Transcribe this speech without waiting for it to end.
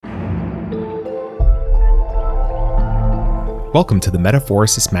Welcome to the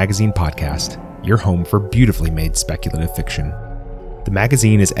Metaphorosis Magazine podcast, your home for beautifully made speculative fiction. The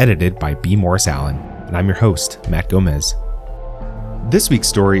magazine is edited by B. Morris Allen, and I'm your host, Matt Gomez. This week's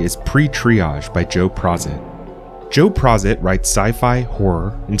story is Pre-Triage by Joe Prosit. Joe Prosit writes sci-fi,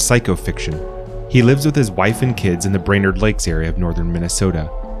 horror, and psycho-fiction. He lives with his wife and kids in the Brainerd Lakes area of northern Minnesota.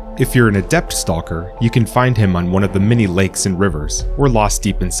 If you're an adept stalker, you can find him on one of the many lakes and rivers, or lost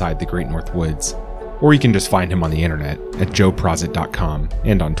deep inside the Great North Woods. Or you can just find him on the internet at joeprosit.com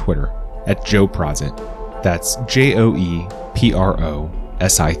and on Twitter at Joe Prosit. That's JoeProsit.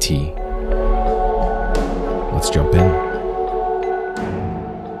 Let's jump in.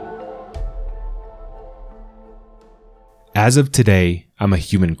 As of today, I'm a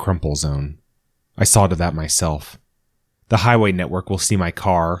human crumple zone. I saw to that myself. The highway network will see my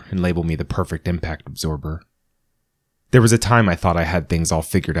car and label me the perfect impact absorber. There was a time I thought I had things all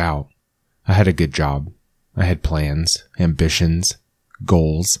figured out. I had a good job. I had plans, ambitions,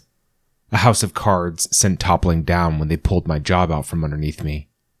 goals. A house of cards sent toppling down when they pulled my job out from underneath me.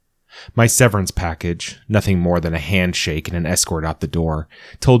 My severance package, nothing more than a handshake and an escort out the door,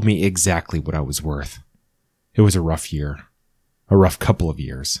 told me exactly what I was worth. It was a rough year. A rough couple of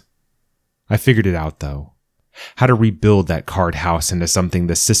years. I figured it out, though. How to rebuild that card house into something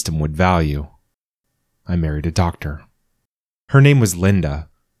the system would value. I married a doctor. Her name was Linda.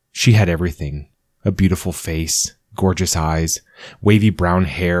 She had everything. A beautiful face, gorgeous eyes, wavy brown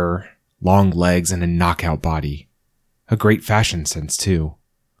hair, long legs, and a knockout body. A great fashion sense, too.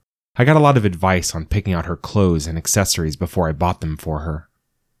 I got a lot of advice on picking out her clothes and accessories before I bought them for her.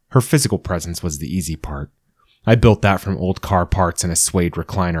 Her physical presence was the easy part. I built that from old car parts and a suede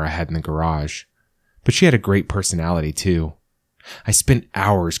recliner I had in the garage. But she had a great personality, too. I spent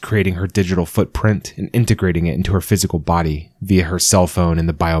hours creating her digital footprint and integrating it into her physical body via her cell phone and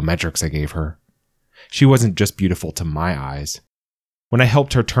the biometrics I gave her. She wasn't just beautiful to my eyes. When I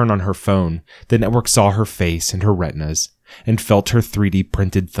helped her turn on her phone, the network saw her face and her retinas and felt her 3D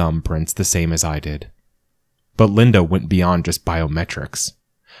printed thumbprints the same as I did. But Linda went beyond just biometrics.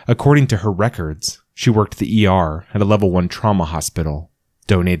 According to her records, she worked the ER at a level 1 trauma hospital,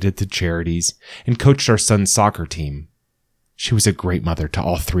 donated to charities, and coached our son's soccer team. She was a great mother to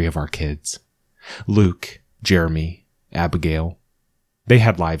all 3 of our kids. Luke, Jeremy, Abigail. They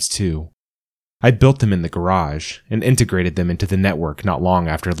had lives too. I built them in the garage and integrated them into the network not long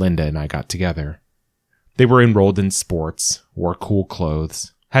after Linda and I got together. They were enrolled in sports, wore cool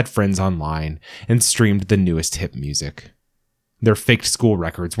clothes, had friends online, and streamed the newest hip music. Their faked school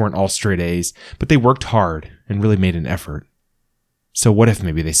records weren't all straight A's, but they worked hard and really made an effort. So what if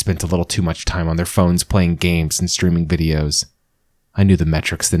maybe they spent a little too much time on their phones playing games and streaming videos? I knew the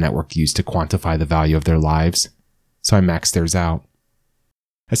metrics the network used to quantify the value of their lives, so I maxed theirs out.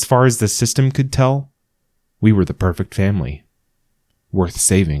 As far as the system could tell, we were the perfect family. Worth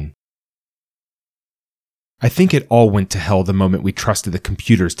saving. I think it all went to hell the moment we trusted the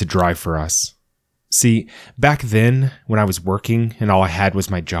computers to drive for us. See, back then, when I was working and all I had was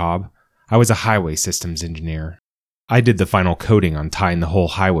my job, I was a highway systems engineer. I did the final coding on tying the whole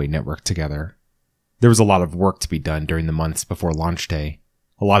highway network together. There was a lot of work to be done during the months before launch day,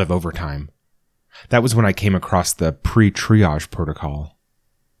 a lot of overtime. That was when I came across the pre-triage protocol.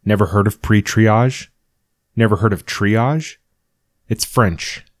 Never heard of pre-triage? Never heard of triage? It's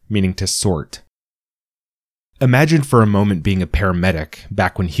French, meaning to sort. Imagine for a moment being a paramedic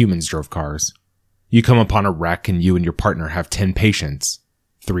back when humans drove cars. You come upon a wreck and you and your partner have 10 patients.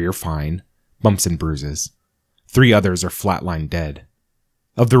 3 are fine, bumps and bruises. 3 others are flatline dead.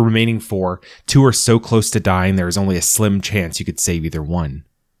 Of the remaining 4, 2 are so close to dying there is only a slim chance you could save either one.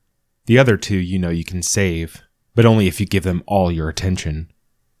 The other 2 you know you can save, but only if you give them all your attention.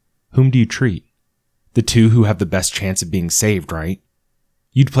 Whom do you treat? The 2 who have the best chance of being saved, right?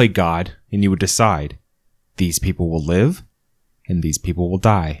 You'd play God, and you would decide, these people will live, and these people will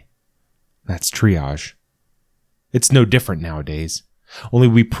die. That's triage. It's no different nowadays. Only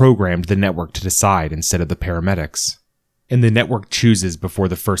we programmed the network to decide instead of the paramedics. And the network chooses before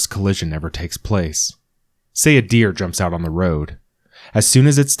the first collision ever takes place. Say a deer jumps out on the road. As soon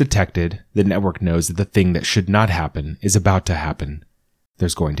as it's detected, the network knows that the thing that should not happen is about to happen.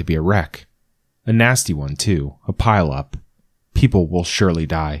 There's going to be a wreck. A nasty one, too. A pile-up. People will surely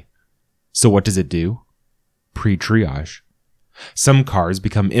die. So what does it do? Pre-triage. Some cars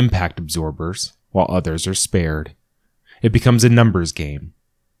become impact absorbers, while others are spared. It becomes a numbers game.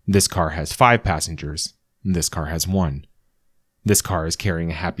 This car has 5 passengers, and this car has 1. This car is carrying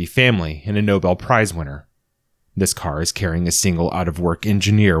a happy family and a Nobel Prize winner. This car is carrying a single out-of-work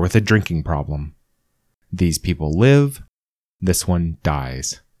engineer with a drinking problem. These people live. This one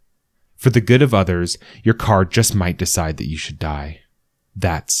dies. For the good of others, your car just might decide that you should die.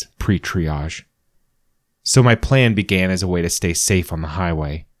 That's pre-triage. So my plan began as a way to stay safe on the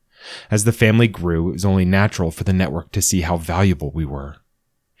highway. As the family grew, it was only natural for the network to see how valuable we were.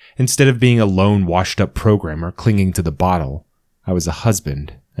 Instead of being a lone washed-up programmer clinging to the bottle, I was a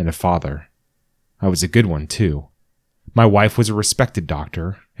husband and a father. I was a good one, too. My wife was a respected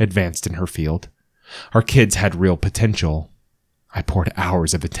doctor, advanced in her field. Our kids had real potential. I poured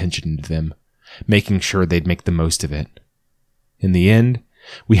hours of attention into them, making sure they'd make the most of it. In the end,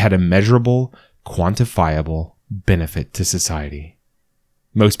 we had a measurable, quantifiable benefit to society.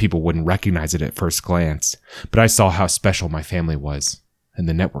 Most people wouldn't recognize it at first glance, but I saw how special my family was, and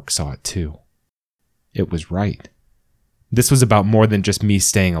the network saw it too. It was right. This was about more than just me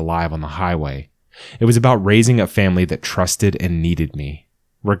staying alive on the highway. It was about raising a family that trusted and needed me,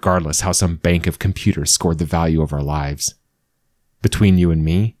 regardless how some bank of computers scored the value of our lives. Between you and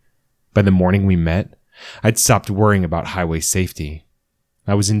me, by the morning we met, I'd stopped worrying about highway safety.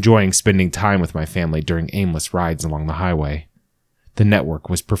 I was enjoying spending time with my family during aimless rides along the highway. The network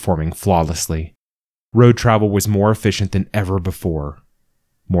was performing flawlessly. Road travel was more efficient than ever before.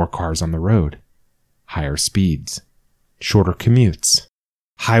 More cars on the road. Higher speeds. Shorter commutes.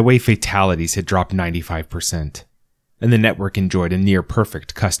 Highway fatalities had dropped 95%, and the network enjoyed a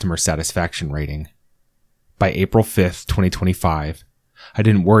near-perfect customer satisfaction rating. By April 5th, 2025, I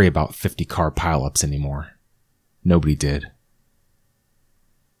didn't worry about 50-car pileups anymore. Nobody did.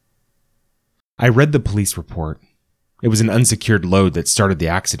 I read the police report. It was an unsecured load that started the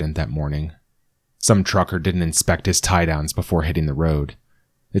accident that morning. Some trucker didn't inspect his tie-downs before hitting the road.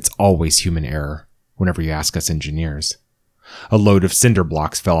 It's always human error, whenever you ask us engineers. A load of cinder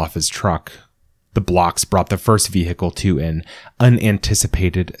blocks fell off his truck. The blocks brought the first vehicle to an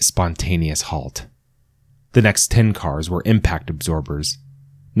unanticipated, spontaneous halt. The next 10 cars were impact absorbers.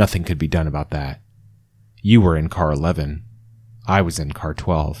 Nothing could be done about that. You were in car 11. I was in car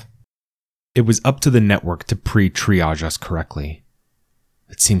 12. It was up to the network to pre-triage us correctly.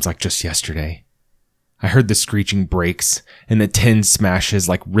 It seems like just yesterday. I heard the screeching brakes and the tin smashes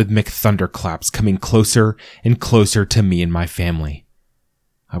like rhythmic thunderclaps coming closer and closer to me and my family.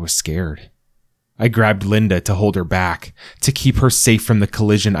 I was scared. I grabbed Linda to hold her back, to keep her safe from the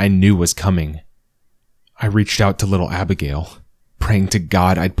collision I knew was coming. I reached out to little Abigail, praying to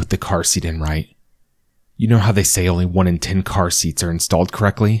God I'd put the car seat in right. You know how they say only 1 in 10 car seats are installed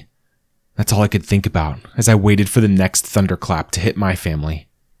correctly? That's all I could think about as I waited for the next thunderclap to hit my family.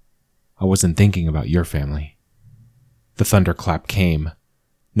 I wasn't thinking about your family. The thunderclap came.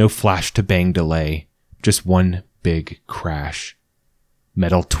 No flash to bang delay, just one big crash.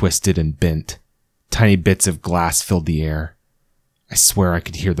 Metal twisted and bent. Tiny bits of glass filled the air. I swear I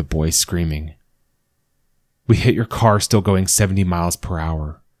could hear the boys screaming. We hit your car still going 70 miles per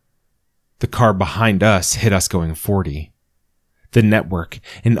hour. The car behind us hit us going 40. The network,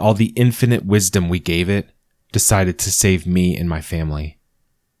 in all the infinite wisdom we gave it, decided to save me and my family.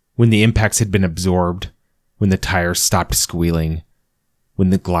 When the impacts had been absorbed, when the tires stopped squealing, when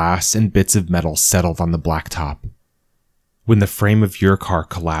the glass and bits of metal settled on the blacktop, when the frame of your car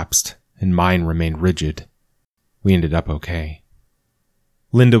collapsed and mine remained rigid, we ended up okay.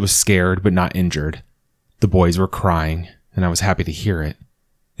 Linda was scared but not injured. The boys were crying, and I was happy to hear it.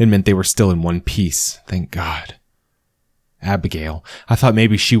 It meant they were still in one piece, thank God. Abigail, I thought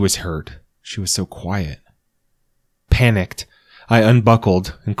maybe she was hurt. She was so quiet. Panicked, I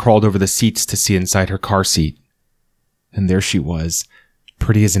unbuckled and crawled over the seats to see inside her car seat. And there she was,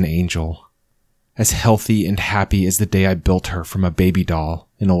 pretty as an angel, as healthy and happy as the day I built her from a baby doll,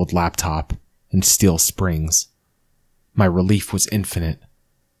 an old laptop, and steel springs. My relief was infinite.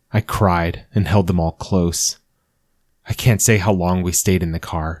 I cried and held them all close. I can't say how long we stayed in the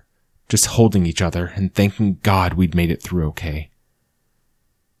car, just holding each other and thanking God we'd made it through okay.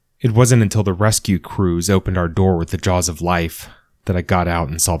 It wasn't until the rescue crews opened our door with the jaws of life that I got out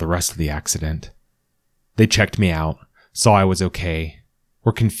and saw the rest of the accident. They checked me out, saw I was okay,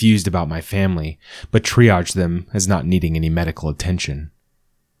 were confused about my family, but triaged them as not needing any medical attention.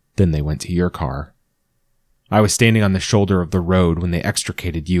 Then they went to your car. I was standing on the shoulder of the road when they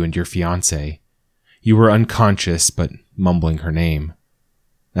extricated you and your fiancé. You were unconscious, but mumbling her name.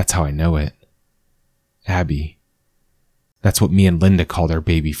 That's how I know it. Abby. That's what me and Linda called our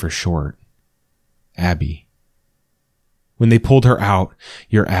baby for short. Abby. When they pulled her out,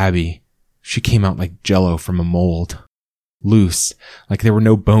 your Abby, she came out like jello from a mold. Loose, like there were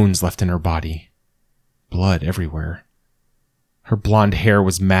no bones left in her body. Blood everywhere. Her blonde hair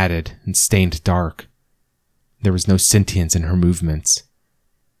was matted and stained dark. There was no sentience in her movements.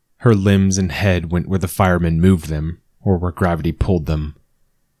 Her limbs and head went where the firemen moved them, or where gravity pulled them.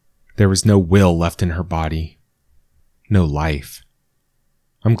 There was no will left in her body. No life.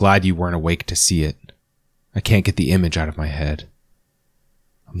 I'm glad you weren't awake to see it. I can't get the image out of my head.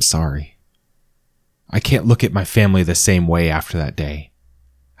 I'm sorry. I can't look at my family the same way after that day.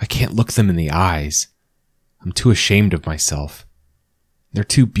 I can't look them in the eyes. I'm too ashamed of myself. They're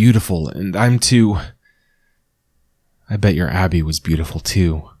too beautiful, and I'm too... I bet your Abby was beautiful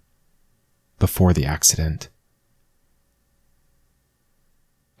too. Before the accident.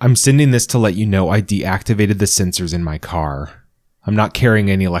 I'm sending this to let you know I deactivated the sensors in my car. I'm not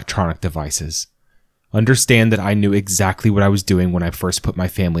carrying any electronic devices. Understand that I knew exactly what I was doing when I first put my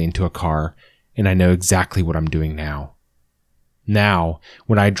family into a car, and I know exactly what I'm doing now. Now,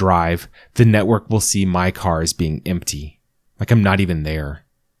 when I drive, the network will see my car as being empty, like I'm not even there.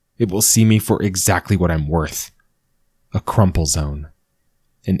 It will see me for exactly what I'm worth. A crumple zone.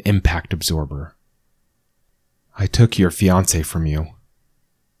 An impact absorber. I took your fiancé from you.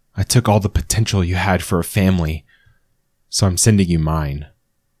 I took all the potential you had for a family, so I'm sending you mine.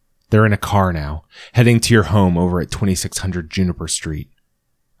 They're in a car now, heading to your home over at 2600 Juniper Street.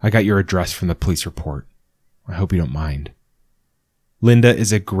 I got your address from the police report. I hope you don't mind. Linda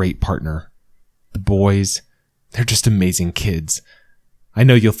is a great partner. The boys, they're just amazing kids. I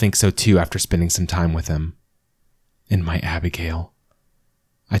know you'll think so too after spending some time with them. And my Abigail.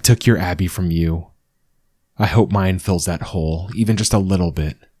 I took your Abby from you. I hope mine fills that hole, even just a little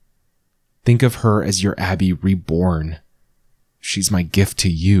bit. Think of her as your Abby reborn. She's my gift to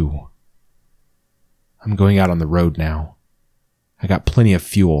you. I'm going out on the road now. I got plenty of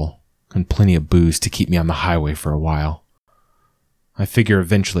fuel and plenty of booze to keep me on the highway for a while. I figure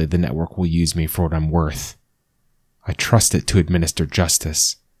eventually the network will use me for what I'm worth. I trust it to administer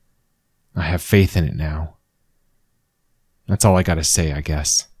justice. I have faith in it now. That's all I gotta say, I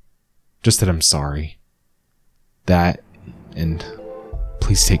guess. Just that I'm sorry. That, and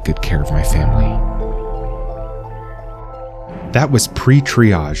please take good care of my family. That was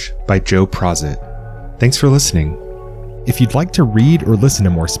Pre-Triage by Joe Prosit. Thanks for listening. If you'd like to read or listen to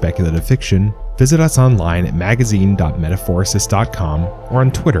more speculative fiction, visit us online at magazine.metaphorosis.com or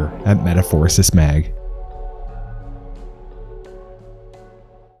on Twitter at metaphorosismag.